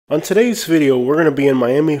On today's video, we're going to be in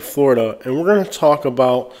Miami, Florida, and we're going to talk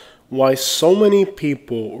about why so many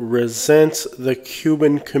people resent the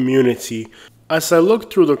Cuban community. As I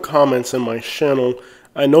look through the comments in my channel,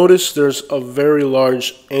 I noticed there's a very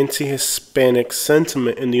large anti-Hispanic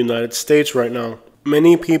sentiment in the United States right now.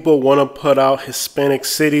 Many people want to put out Hispanic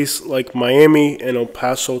cities like Miami and El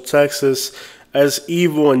Paso, Texas, as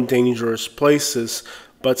evil and dangerous places.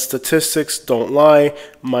 But statistics don't lie.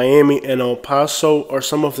 Miami and El Paso are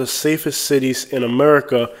some of the safest cities in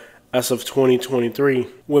America as of 2023.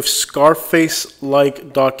 With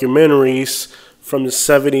Scarface-like documentaries from the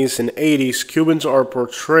 70s and 80s, Cubans are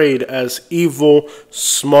portrayed as evil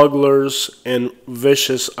smugglers and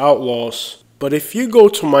vicious outlaws. But if you go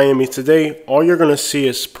to Miami today, all you're going to see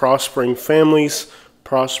is prospering families,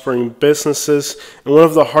 prospering businesses, and one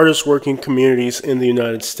of the hardest working communities in the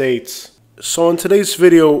United States. So in today's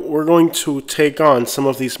video, we're going to take on some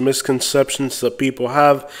of these misconceptions that people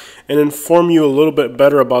have and inform you a little bit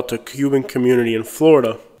better about the Cuban community in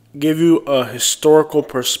Florida. Give you a historical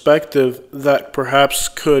perspective that perhaps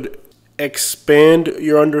could expand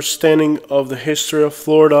your understanding of the history of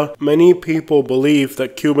Florida. Many people believe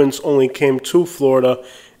that Cubans only came to Florida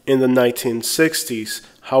in the 1960s.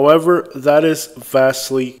 However, that is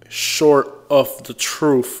vastly short of the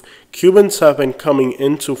truth. Cubans have been coming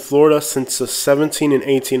into Florida since the 1700s and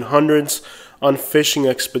 1800s on fishing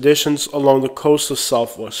expeditions along the coast of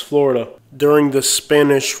Southwest Florida. During the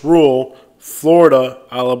Spanish rule, Florida,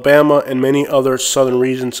 Alabama, and many other southern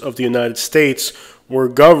regions of the United States were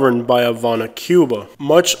governed by Havana, Cuba.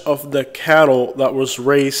 Much of the cattle that was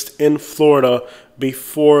raised in Florida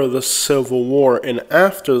before the Civil War and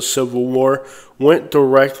after the Civil War went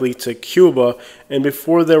directly to Cuba, and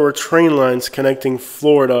before there were train lines connecting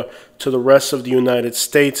Florida to the rest of the United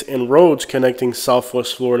States and roads connecting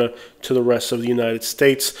Southwest Florida to the rest of the United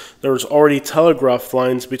States, there was already telegraph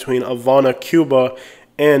lines between Havana, Cuba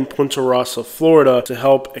and Punta Rasa, Florida, to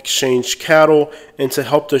help exchange cattle and to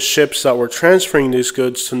help the ships that were transferring these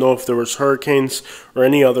goods to know if there was hurricanes or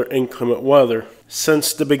any other inclement weather.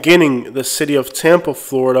 Since the beginning, the city of Tampa,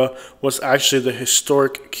 Florida, was actually the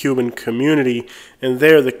historic Cuban community, and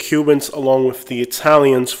there the Cubans, along with the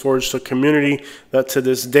Italians, forged a community that to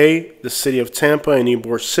this day, the city of Tampa and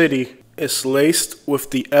Ybor City, is laced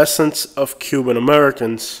with the essence of Cuban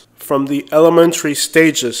Americans. From the elementary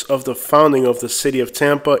stages of the founding of the city of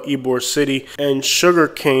Tampa, Ybor City, and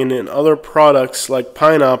sugarcane and other products like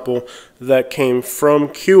pineapple that came from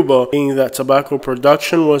Cuba, being that tobacco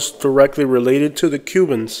production was directly related to the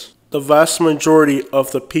Cubans. The vast majority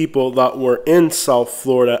of the people that were in South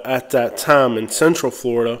Florida at that time in Central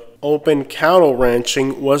Florida, open cattle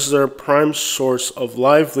ranching was their prime source of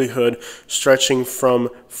livelihood, stretching from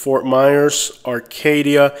Fort Myers,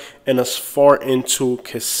 Arcadia, and as far into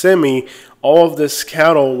Kissimmee. All of this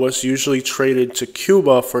cattle was usually traded to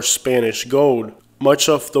Cuba for Spanish gold. Much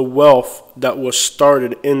of the wealth that was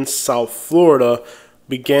started in South Florida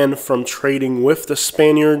began from trading with the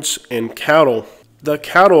Spaniards and cattle. The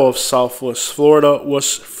cattle of Southwest Florida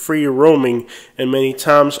was free roaming, and many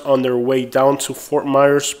times on their way down to Fort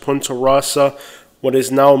Myers, Punta Rasa, what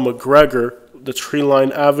is now McGregor, the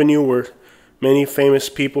tree-lined avenue where many famous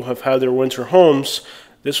people have had their winter homes,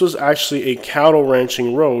 this was actually a cattle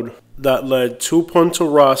ranching road that led to Punta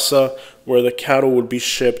Rasa, where the cattle would be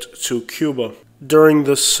shipped to Cuba. During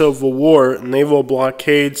the Civil War, naval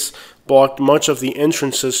blockades blocked much of the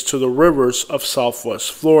entrances to the rivers of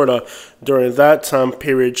Southwest Florida. During that time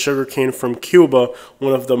period, sugarcane from Cuba,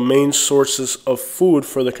 one of the main sources of food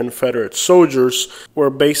for the Confederate soldiers, were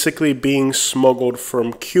basically being smuggled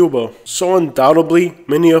from Cuba. So undoubtedly,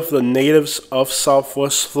 many of the natives of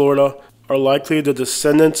Southwest Florida are likely the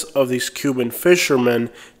descendants of these Cuban fishermen.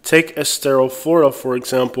 Take Estero, Florida, for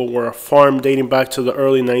example, where a farm dating back to the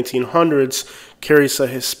early 1900s carries a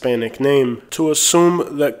Hispanic name. To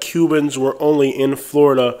assume that Cubans were only in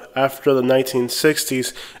Florida after the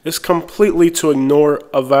 1960s is completely to ignore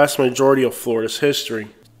a vast majority of Florida's history.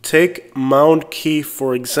 Take Mound Key,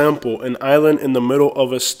 for example, an island in the middle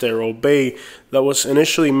of Estero Bay that was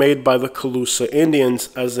initially made by the Calusa Indians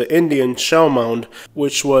as the Indian Shell Mound,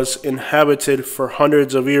 which was inhabited for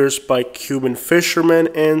hundreds of years by Cuban fishermen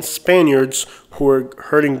and Spaniards who were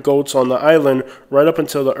herding goats on the island right up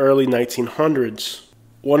until the early 1900s.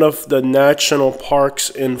 One of the national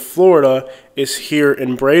parks in Florida is here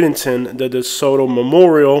in Bradenton, the De Soto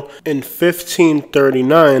Memorial. In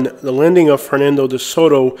 1539, the landing of Hernando de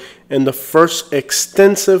Soto and the first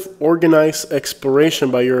extensive organized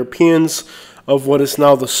exploration by Europeans of what is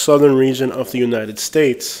now the southern region of the United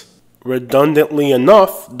States. Redundantly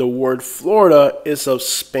enough, the word Florida is of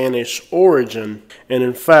Spanish origin, and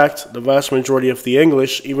in fact, the vast majority of the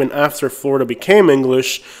English, even after Florida became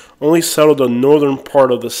English, only settled the northern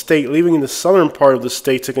part of the state, leaving the southern part of the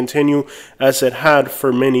state to continue as it had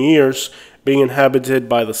for many years, being inhabited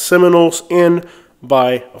by the Seminoles and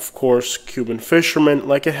by, of course, Cuban fishermen,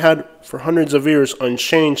 like it had for hundreds of years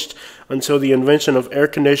unchanged until the invention of air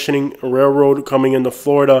conditioning, railroad coming into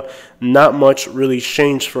Florida. Not much really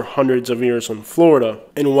changed for hundreds of years in Florida.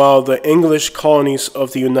 And while the English colonies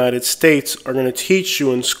of the United States are going to teach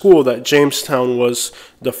you in school that Jamestown was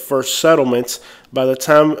the first settlement, by the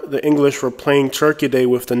time the English were playing Turkey Day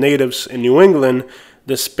with the natives in New England,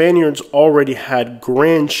 the Spaniards already had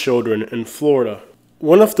grandchildren in Florida.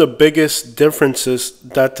 One of the biggest differences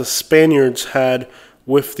that the Spaniards had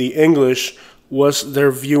with the English was their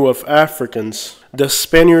view of Africans. The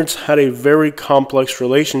Spaniards had a very complex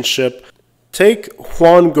relationship. Take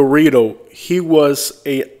Juan Garrido. He was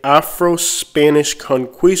an Afro-Spanish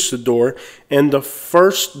conquistador and the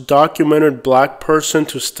first documented black person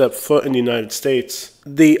to step foot in the United States.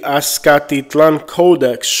 The Azcatitlan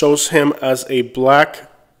Codex shows him as a black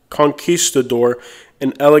conquistador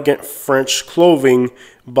in elegant French clothing,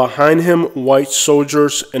 behind him white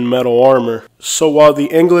soldiers in metal armor. So while the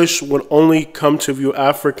English would only come to view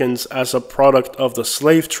Africans as a product of the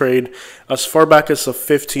slave trade, as far back as the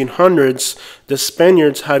 1500s, the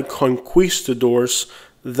Spaniards had conquistadors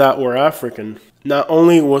that were African. Not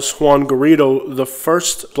only was Juan Garrido the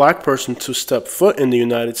first black person to step foot in the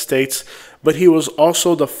United States, but he was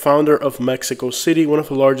also the founder of Mexico City, one of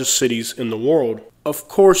the largest cities in the world. Of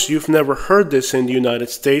course, you've never heard this in the United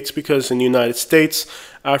States because in the United States,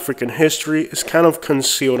 African history is kind of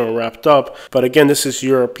concealed and wrapped up. But again, this is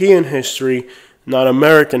European history, not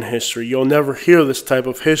American history. You'll never hear this type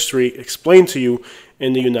of history explained to you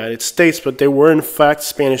in the United States, but they were in fact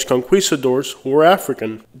Spanish conquistadors who were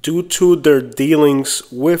African. Due to their dealings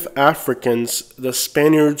with Africans, the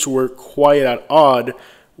Spaniards were quite at odds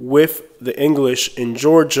with the English in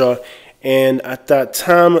Georgia. And at that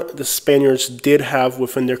time, the Spaniards did have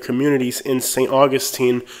within their communities in St.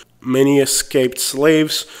 Augustine many escaped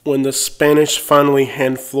slaves. When the Spanish finally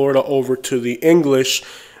hand Florida over to the English,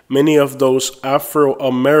 many of those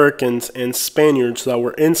Afro-Americans and Spaniards that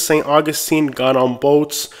were in St. Augustine got on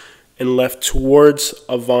boats and left towards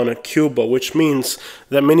Havana, Cuba, which means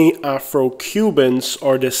that many Afro-Cubans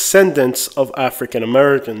are descendants of African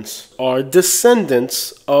Americans, are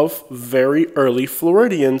descendants of very early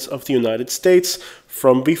Floridians of the United States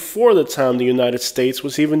from before the time the United States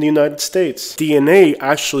was even the United States. DNA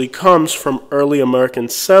actually comes from early American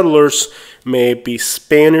settlers, may it be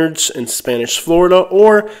Spaniards in Spanish Florida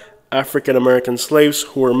or African American slaves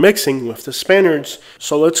who were mixing with the Spaniards.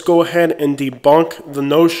 So let's go ahead and debunk the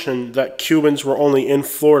notion that Cubans were only in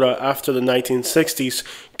Florida after the 1960s.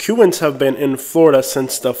 Cubans have been in Florida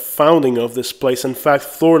since the founding of this place. In fact,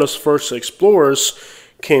 Florida's first explorers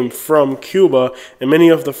came from Cuba, and many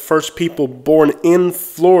of the first people born in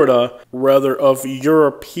Florida, whether of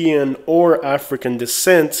European or African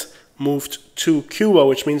descent, moved to Cuba,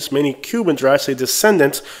 which means many Cubans are actually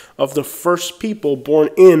descendants of the first people born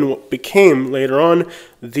in what became later on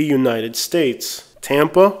the United States.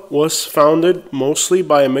 Tampa was founded mostly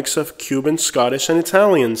by a mix of Cubans, Scottish, and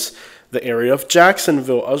Italians. The area of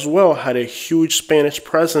Jacksonville as well had a huge Spanish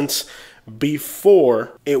presence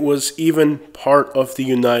before it was even part of the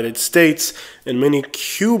United States, and many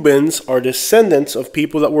Cubans are descendants of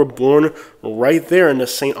people that were born right there in the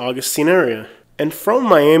St. Augustine area. And from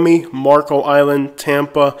Miami, Marco Island,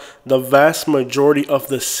 Tampa, the vast majority of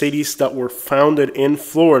the cities that were founded in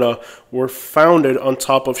Florida were founded on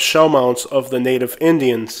top of shell mounds of the native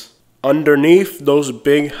Indians. Underneath those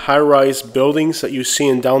big high-rise buildings that you see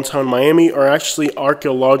in downtown Miami are actually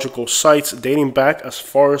archaeological sites dating back as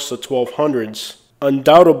far as the 1200s.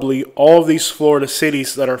 Undoubtedly, all of these Florida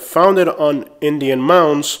cities that are founded on Indian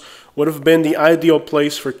mounds would have been the ideal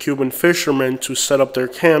place for Cuban fishermen to set up their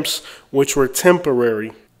camps, which were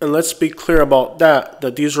temporary. And let's be clear about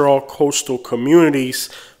that these are all coastal communities.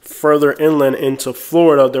 Further inland into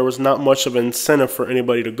Florida, there was not much of an incentive for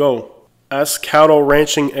anybody to go. As cattle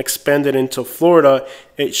ranching expanded into Florida,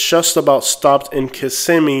 it just about stopped in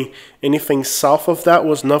Kissimmee. Anything south of that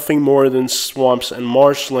was nothing more than swamps and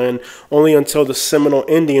marshland, only until the Seminole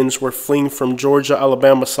Indians were fleeing from Georgia,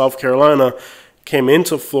 Alabama, South Carolina, came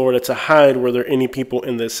into Florida to hide were there any people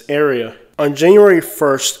in this area. On January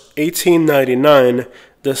 1st, 1899,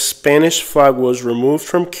 the Spanish flag was removed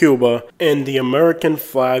from Cuba and the American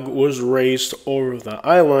flag was raised over the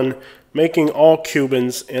island, making all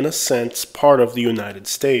Cubans, in a sense, part of the United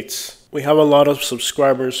States. We have a lot of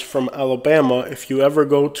subscribers from Alabama. If you ever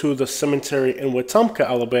go to the cemetery in Wetumpka,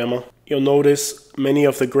 Alabama, you'll notice many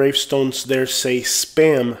of the gravestones there say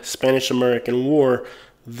SPAM, Spanish-American War.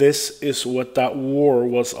 This is what that war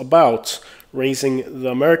was about, raising the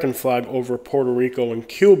American flag over Puerto Rico and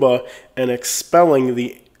Cuba and expelling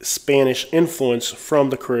the Spanish influence from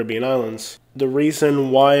the Caribbean islands. The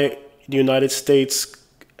reason why the United States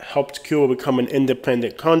helped Cuba become an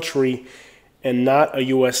independent country and not a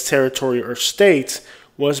U.S. territory or state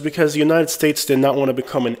was because the United States did not want to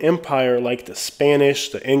become an empire like the Spanish,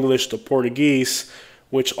 the English, the Portuguese,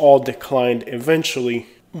 which all declined eventually.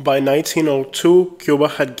 By 1902, Cuba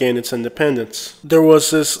had gained its independence. There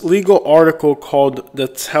was this legal article called the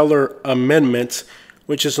Teller Amendment,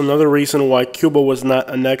 which is another reason why Cuba was not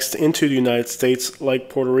annexed into the United States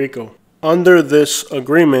like Puerto Rico. Under this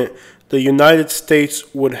agreement, the United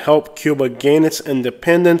States would help Cuba gain its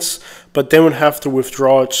independence, but then would have to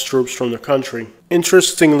withdraw its troops from the country.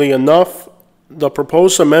 Interestingly enough, the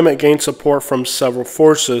proposed amendment gained support from several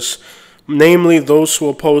forces, namely those who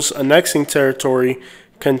opposed annexing territory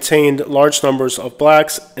contained large numbers of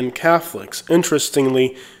blacks and Catholics.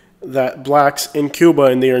 Interestingly, that blacks in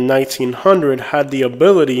Cuba in the year 1900 had the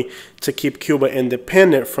ability to keep Cuba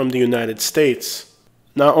independent from the United States.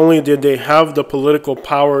 Not only did they have the political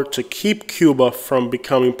power to keep Cuba from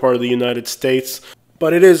becoming part of the United States,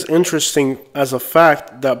 but it is interesting as a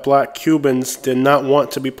fact that black Cubans did not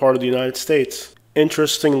want to be part of the United States.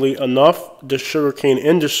 Interestingly enough, the sugarcane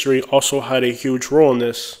industry also had a huge role in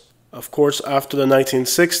this. Of course, after the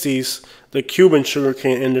 1960s, the Cuban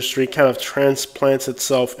sugarcane industry kind of transplants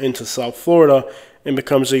itself into South Florida and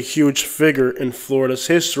becomes a huge figure in Florida's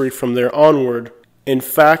history from there onward. In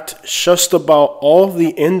fact, just about all of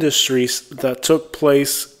the industries that took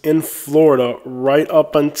place in Florida right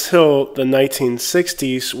up until the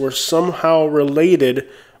 1960s were somehow related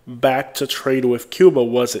back to trade with Cuba.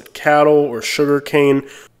 Was it cattle or sugarcane?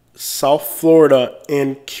 South Florida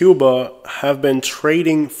and Cuba have been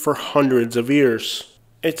trading for hundreds of years.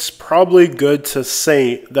 It's probably good to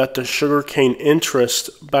say that the sugarcane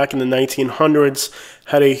interest back in the 1900s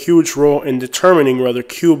had a huge role in determining whether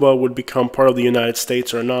Cuba would become part of the United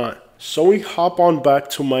States or not. So we hop on back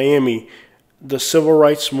to Miami. The civil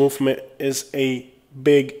rights movement is a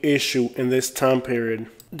big issue in this time period.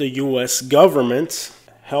 The U.S. government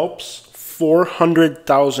helps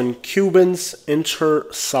 400,000 Cubans enter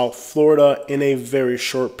South Florida in a very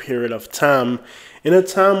short period of time, in a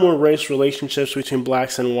time where race relationships between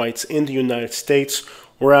blacks and whites in the United States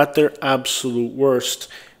were at their absolute worst.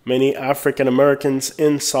 Many African Americans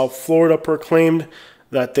in South Florida proclaimed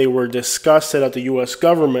that they were disgusted at the U.S.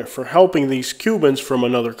 government for helping these Cubans from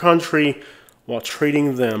another country while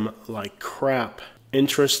treating them like crap.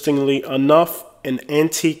 Interestingly enough, an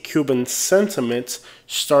anti-Cuban sentiment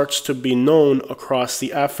starts to be known across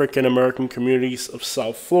the African American communities of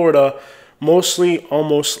South Florida, mostly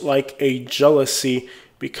almost like a jealousy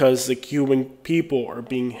because the Cuban people are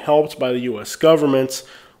being helped by the U.S. government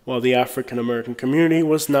while the African American community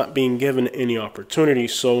was not being given any opportunity.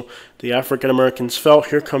 So the African Americans felt,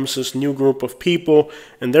 here comes this new group of people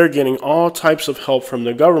and they're getting all types of help from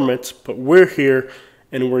the government, but we're here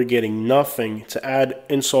and we're getting nothing. To add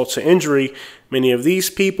insult to injury, many of these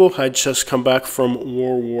people had just come back from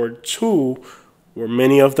World War II, where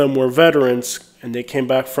many of them were veterans, and they came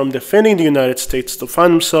back from defending the United States to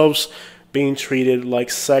find themselves being treated like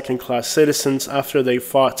second-class citizens after they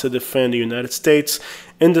fought to defend the United States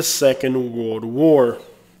in the Second World War.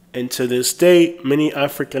 And to this day, many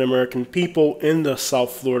African-American people in the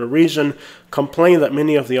South Florida region complain that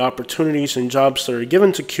many of the opportunities and jobs that are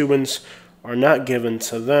given to Cubans are not given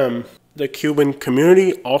to them. The Cuban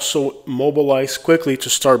community also mobilized quickly to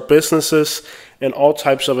start businesses and all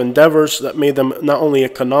types of endeavors that made them not only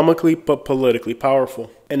economically but politically powerful.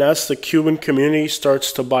 And as the Cuban community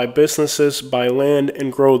starts to buy businesses, buy land,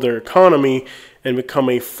 and grow their economy and become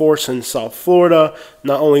a force in South Florida,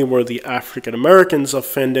 not only were the African Americans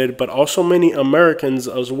offended, but also many Americans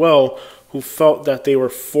as well who felt that they were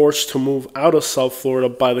forced to move out of South Florida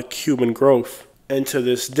by the Cuban growth. And to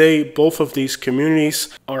this day, both of these communities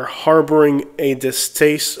are harboring a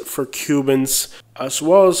distaste for Cubans, as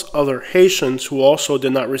well as other Haitians who also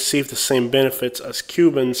did not receive the same benefits as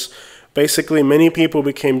Cubans. Basically, many people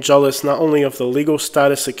became jealous not only of the legal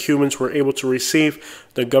status that Cubans were able to receive,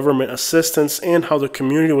 the government assistance, and how the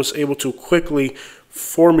community was able to quickly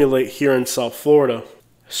formulate here in South Florida.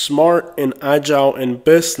 Smart and agile in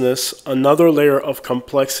business, another layer of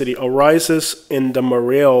complexity arises in the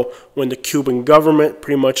morale when the Cuban government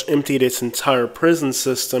pretty much emptied its entire prison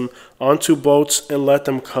system onto boats and let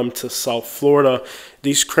them come to South Florida.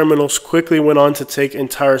 These criminals quickly went on to take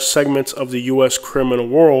entire segments of the U.S. criminal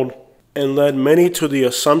world and led many to the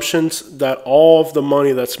assumptions that all of the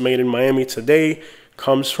money that's made in Miami today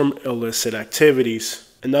comes from illicit activities.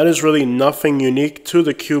 And that is really nothing unique to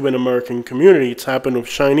the Cuban American community. It's happened with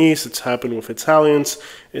Chinese, it's happened with Italians,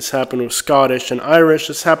 it's happened with Scottish and Irish,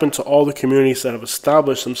 it's happened to all the communities that have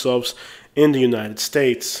established themselves in the United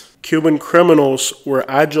States. Cuban criminals were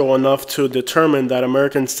agile enough to determine that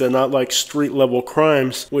Americans did not like street-level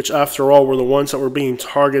crimes, which after all were the ones that were being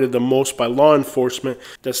targeted the most by law enforcement.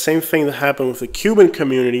 The same thing that happened with the Cuban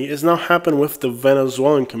community is now happened with the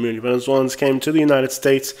Venezuelan community. Venezuelans came to the United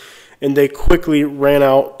States and they quickly ran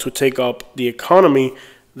out to take up the economy.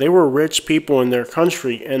 They were rich people in their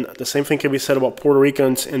country, and the same thing can be said about Puerto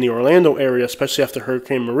Ricans in the Orlando area, especially after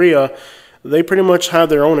Hurricane Maria. They pretty much had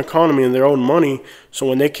their own economy and their own money, so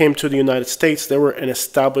when they came to the United States, they were an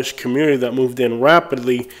established community that moved in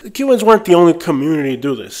rapidly. The Cubans weren't the only community to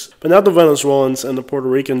do this, but now the Venezuelans and the Puerto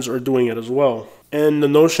Ricans are doing it as well. And the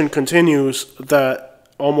notion continues that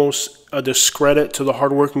almost a discredit to the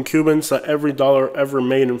hardworking Cubans, that every dollar ever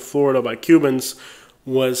made in Florida by Cubans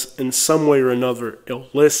was in some way or another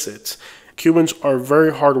illicit. Cubans are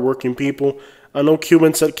very hardworking people. I know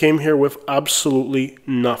Cubans that came here with absolutely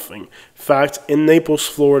nothing. In fact, in Naples,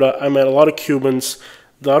 Florida, I met a lot of Cubans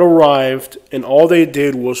that arrived and all they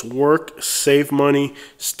did was work, save money,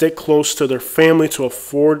 stick close to their family to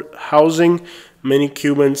afford housing. Many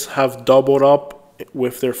Cubans have doubled up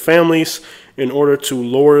with their families in order to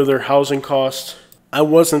lower their housing costs. I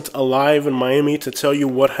wasn't alive in Miami to tell you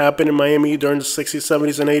what happened in Miami during the 60s,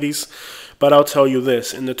 70s, and 80s, but I'll tell you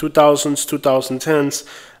this. In the 2000s, 2010s,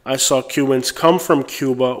 I saw Cubans come from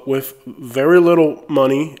Cuba with very little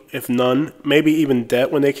money, if none, maybe even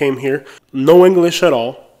debt when they came here, no English at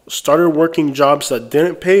all, started working jobs that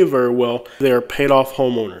didn't pay very well. They are paid-off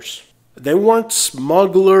homeowners. They weren't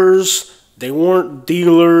smugglers. They weren't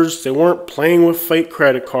dealers, they weren't playing with fake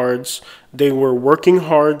credit cards. They were working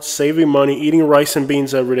hard, saving money, eating rice and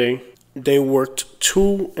beans every day. They worked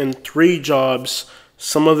 2 and 3 jobs.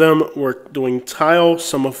 Some of them were doing tile,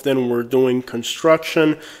 some of them were doing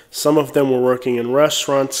construction, some of them were working in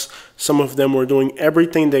restaurants, some of them were doing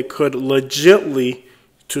everything they could legitly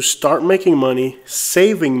to start making money,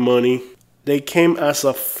 saving money. They came as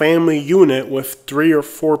a family unit with 3 or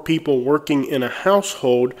 4 people working in a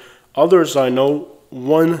household. Others I know,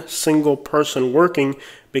 one single person working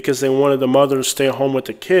because they wanted the mother to stay at home with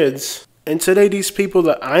the kids. And today these people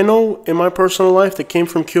that I know in my personal life that came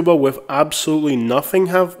from Cuba with absolutely nothing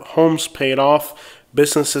have homes paid off,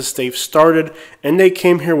 businesses they've started, and they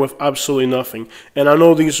came here with absolutely nothing. And I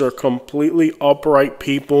know these are completely upright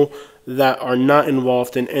people that are not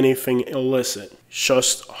involved in anything illicit.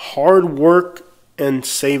 Just hard work and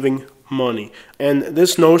saving money. And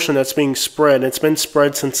this notion that's being spread, it's been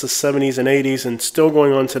spread since the 70s and 80s and still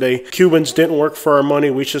going on today. Cubans didn't work for our money.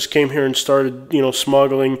 We just came here and started,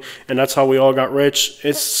 smuggling, and that's how we all got rich.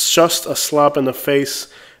 It's just a slap in the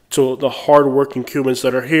face to the hardworking Cubans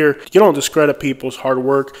that are here. You don't discredit people's hard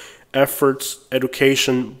work, efforts,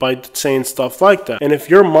 education by saying stuff like that. And if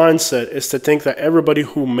your mindset is to think that everybody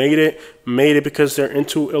who made it because they're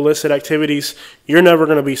into illicit activities, you're never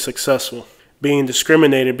going to be successful. Being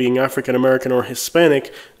discriminated, being African American or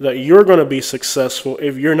Hispanic, that you're going to be successful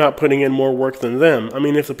if you're not putting in more work than them. I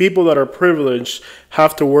mean, if the people that are privileged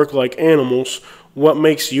have to work like animals, what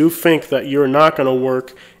makes you think that you're not going to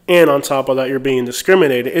work, and on top of that you're being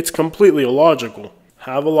discriminated? It's completely illogical.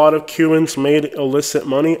 Have a lot of Cubans made illicit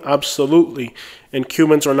money? Absolutely. And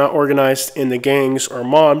Cubans are not organized into gangs or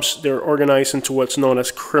mobs. They're organized into what's known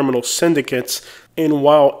as criminal syndicates. And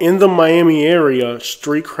while in the Miami area,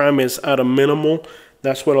 street crime is at a minimal,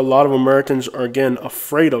 that's what a lot of Americans are, again,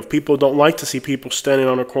 afraid of. People don't like to see people standing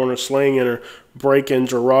on a corner slaying or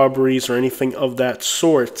break-ins or robberies or anything of that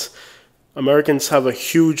sort. Americans have a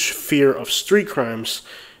huge fear of street crimes.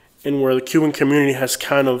 And where the Cuban community has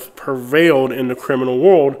kind of prevailed in the criminal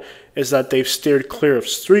world is that they've steered clear of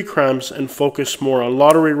street crimes and focused more on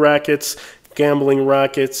lottery rackets, gambling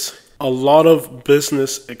rackets, a lot of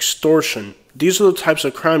business extortion. These are the types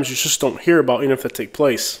of crimes you just don't hear about even if they take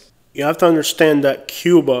place. You have to understand that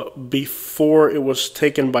Cuba, before it was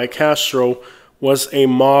taken by Castro, was a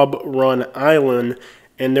mob-run island,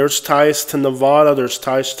 and there's ties to Nevada, there's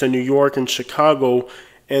ties to New York and Chicago.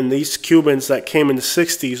 And these Cubans that came in the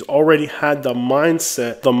 60s already had the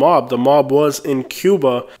mindset, the mob was in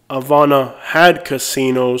Cuba. Havana had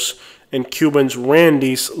casinos, and Cubans ran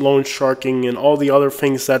these loan sharking and all the other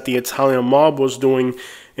things that the Italian mob was doing.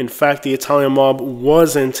 In fact, the Italian mob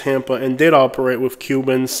was in Tampa and did operate with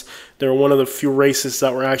Cubans. They were one of the few races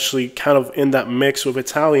that were actually kind of in that mix with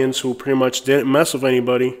Italians who pretty much didn't mess with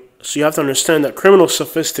anybody. So you have to understand that criminal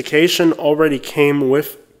sophistication already came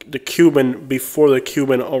with the Cuban before the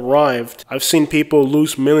Cuban arrived. I've seen people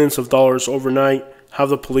lose millions of dollars overnight, have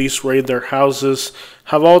the police raid their houses,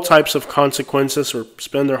 have all types of consequences, or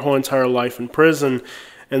spend their whole entire life in prison.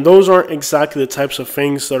 And those aren't exactly the types of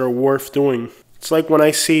things that are worth doing. It's like when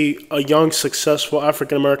I see a young, successful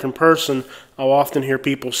African-American person, I'll often hear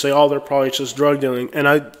people say, oh, they're probably just drug dealing. And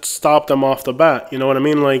I stop them off the bat. You know what I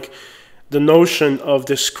mean? Like, the notion of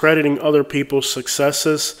discrediting other people's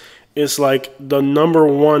successes is like the number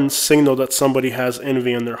one signal that somebody has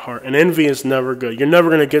envy in their heart. And envy is never good. You're never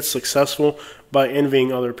going to get successful by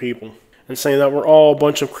envying other people. And saying that we're all a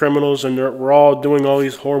bunch of criminals and we're all doing all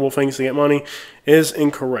these horrible things to get money is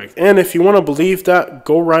incorrect. And if you want to believe that,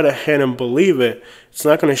 go right ahead and believe it. It's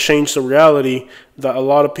not going to change the reality that a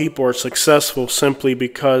lot of people are successful simply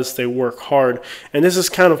because they work hard. And this is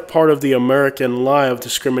kind of part of the American lie of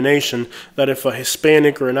discrimination, that if a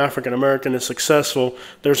Hispanic or an African American is successful,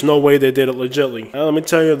 there's no way they did it legitly. Now, let me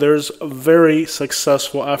tell you, there's very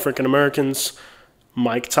successful African Americans.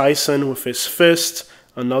 Mike Tyson with his fist,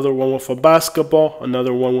 another one with a basketball,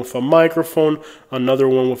 another one with a microphone, another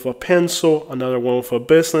one with a pencil, another one with a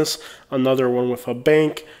business, another one with a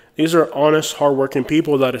bank. These are honest, hardworking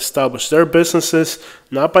people that establish their businesses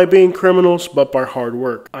not by being criminals, but by hard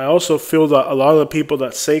work. I also feel that a lot of the people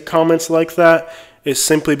that say comments like that is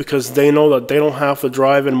simply because they know that they don't have the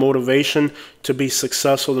drive and motivation to be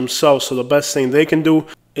successful themselves. So the best thing they can do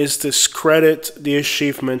is discredit the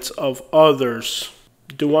achievements of others.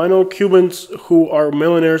 Do I know Cubans who are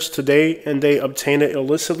millionaires today and they obtain it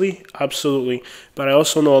illicitly? Absolutely. But I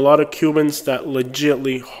also know a lot of Cubans that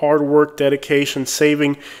legitimately hard work, dedication,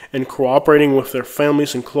 saving, and cooperating with their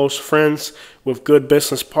families and close friends with good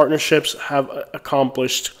business partnerships have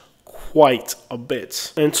accomplished quite a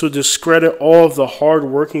bit. And to discredit all of the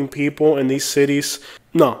hard-working people in these cities,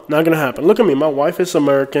 no, not going to happen. Look at me. My wife is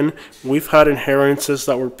American. We've had inheritances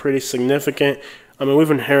that were pretty significant. I mean,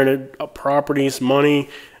 we've inherited properties, money.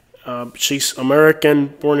 She's American,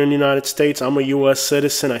 born in the United States. I'm a U.S.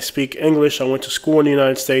 citizen. I speak English. I went to school in the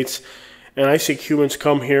United States. And I see Cubans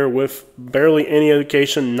come here with barely any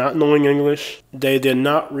education, not knowing English. They did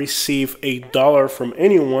not receive a dollar from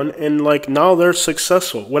anyone. And, like, now they're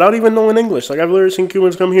successful without even knowing English. Like, I've literally seen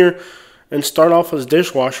Cubans come here and start off as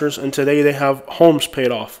dishwashers. And today they have homes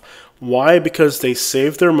paid off. Why? Because they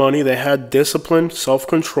saved their money. They had discipline,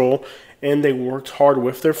 self-control, and they worked hard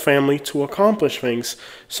with their family to accomplish things.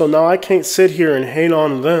 So now I can't sit here and hate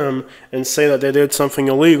on them and say that they did something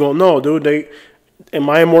illegal. No, dude, am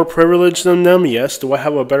I more privileged than them? Yes. Do I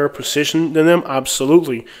have a better position than them?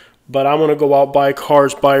 Absolutely. But I want to go out, buy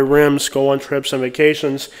cars, buy rims, go on trips and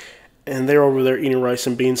vacations, and they're over there eating rice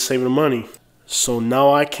and beans, saving money. So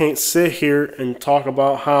now I can't sit here and talk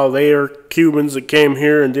about how they are Cubans that came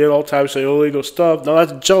here and did all types of illegal stuff. No,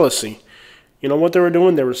 that's jealousy. You know what they were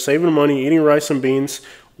doing? They were saving money, eating rice and beans,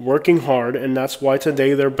 working hard, and that's why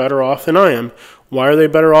today they're better off than I am. Why are they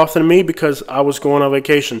better off than me? Because I was going on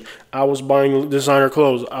vacation. I was buying designer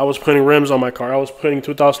clothes. I was putting rims on my car. I was putting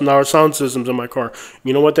 $2,000 sound systems in my car.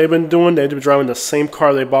 You know what they've been doing? They've been driving the same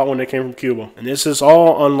car they bought when they came from Cuba. And this is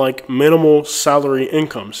all on like minimal salary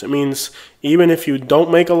incomes. It means even if you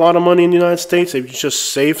don't make a lot of money in the United States, if you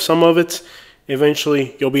just save some of it,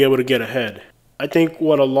 eventually you'll be able to get ahead. I think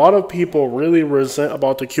what a lot of people really resent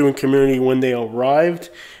about the Cuban community when they arrived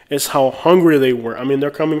is how hungry they were. I mean, they're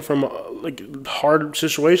coming from like hard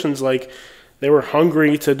situations. Like, they were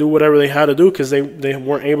hungry to do whatever they had to do because they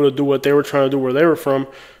weren't able to do what they were trying to do where they were from.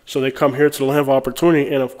 So they come here to the land of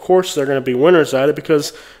opportunity. And of course, they're going to be winners at it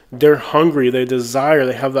because they're hungry. They desire,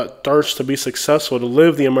 they have that thirst to be successful, to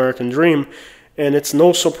live the American dream. And it's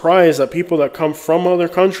no surprise that people that come from other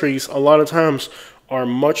countries a lot of times are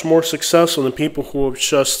much more successful than people who are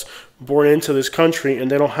just born into this country and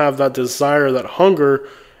they don't have that desire, that hunger,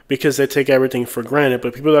 because they take everything for granted.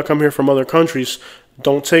 But people that come here from other countries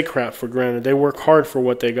don't take crap for granted. They work hard for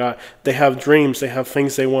what they got. They have dreams. They have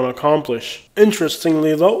things they want to accomplish.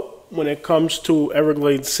 Interestingly, though, when it comes to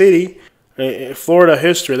Everglades City, Florida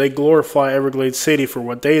history, they glorify Everglades City for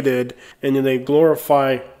what they did, and then they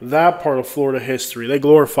glorify that part of Florida history. They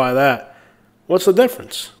glorify that. What's the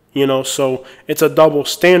difference? You know, so it's a double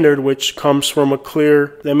standard, which comes from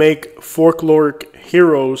they make folkloric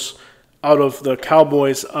heroes out of the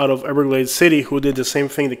cowboys out of Everglades City who did the same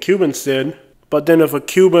thing the Cubans did. But then if a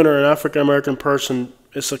Cuban or an African-American person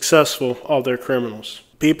is successful, oh, they're criminals.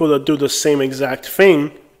 people that do the same exact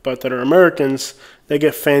thing, but that are Americans, they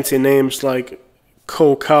get fancy names like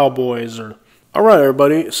co-cowboys or... Alright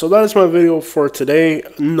everybody, so that is my video for today.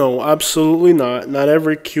 No, absolutely not. Not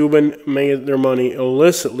every Cuban made their money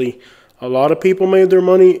illicitly. A lot of people made their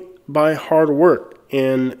money by hard work.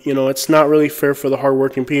 And, you know, it's not really fair for the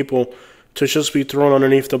hardworking people to just be thrown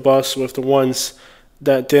underneath the bus with the ones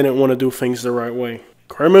that didn't want to do things the right way.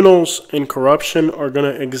 Criminals and corruption are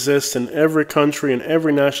going to exist in every country, in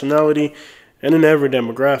every nationality, and in every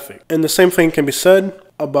demographic. And the same thing can be said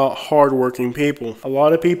about hardworking people. A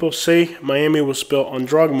lot of people say Miami was built on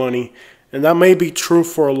drug money, and that may be true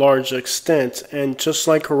for a large extent. And just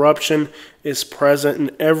like corruption is present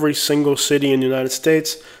in every single city in the United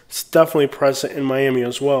States, it's definitely present in Miami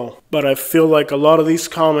as well. But I feel like a lot of these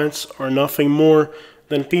comments are nothing more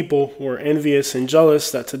than people who are envious and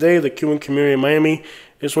jealous that today the Cuban community in Miami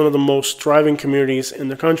is one of the most thriving communities in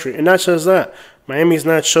the country. And not just that, Miami is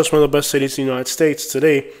not just one of the best cities in the United States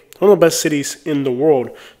today, it's one of the best cities in the world,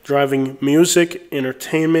 driving music,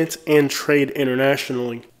 entertainment, and trade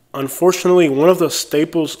internationally. Unfortunately, one of the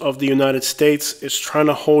staples of the United States is trying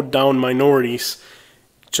to hold down minorities,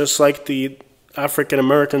 just like the African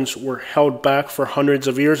Americans were held back for hundreds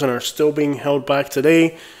of years and are still being held back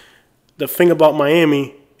today. The thing about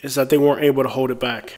Miami is that they weren't able to hold it back.